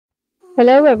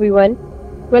Hello everyone,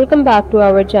 welcome back to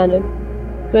our channel.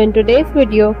 So in today's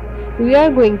video, we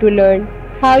are going to learn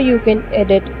how you can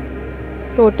edit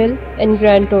total and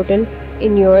grand total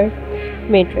in your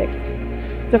matrix.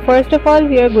 So first of all,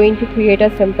 we are going to create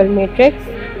a simple matrix.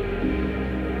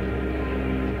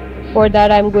 For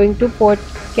that, I'm going to put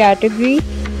category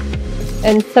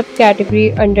and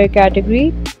subcategory under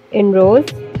category in rows.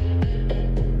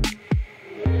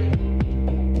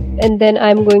 And then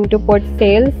I'm going to put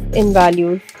sales in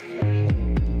values.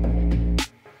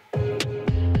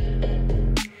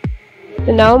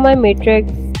 So now my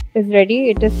matrix is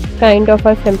ready. It is kind of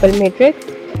a simple matrix.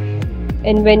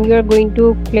 And when you are going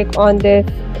to click on this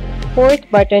fourth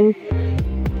button,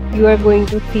 you are going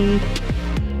to see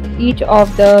each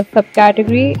of the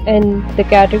subcategory and the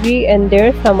category and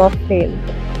their sum of sales.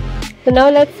 So now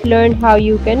let's learn how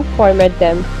you can format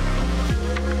them.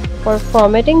 For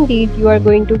formatting these, you are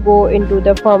going to go into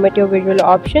the format your visual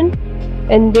option,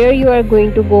 and there you are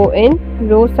going to go in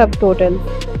row subtotals.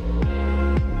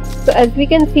 So as we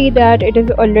can see that it is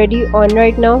already on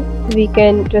right now, we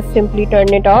can just simply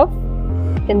turn it off,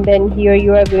 and then here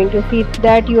you are going to see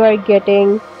that you are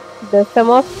getting the sum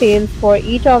of sales for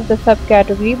each of the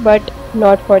subcategory but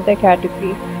not for the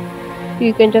category. So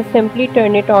you can just simply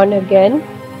turn it on again,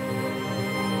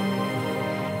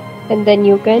 and then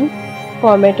you can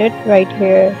format it right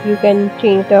here. You can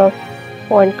change the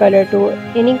font color to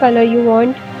any color you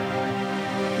want,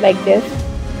 like this,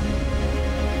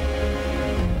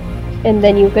 and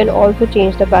then you can also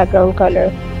change the background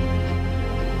color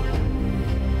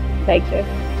like this.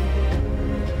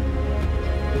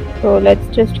 So let's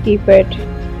just keep it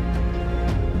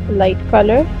light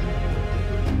color,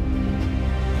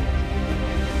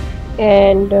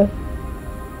 and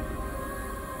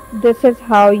this is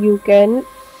how you can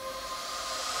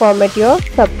format your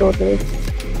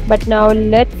subtotals. But now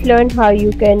let's learn how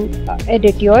you can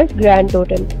edit your grand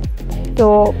total.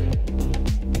 So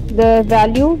the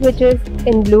value which is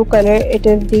in blue color, it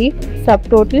is the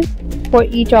subtotal for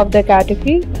each of the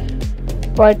category,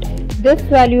 but this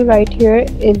value right here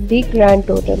is the grand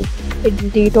total. It's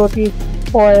the total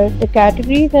for the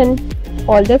categories and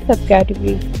all the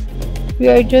subcategories. We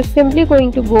are just simply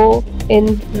going to go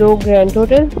in row grand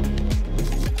total,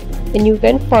 and you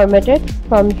can format it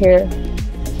from here.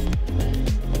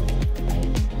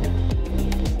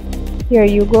 Here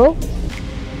you go.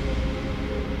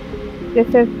 This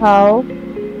is how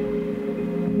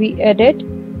we edit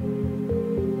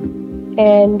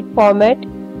and format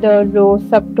the row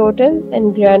subtotal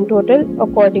and grand total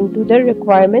according to the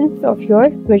requirements of your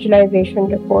visualization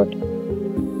report.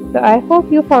 So I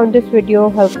hope you found this video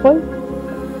helpful.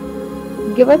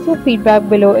 Give us your feedback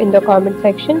below in the comment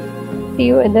section. See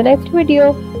you in the next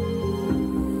video.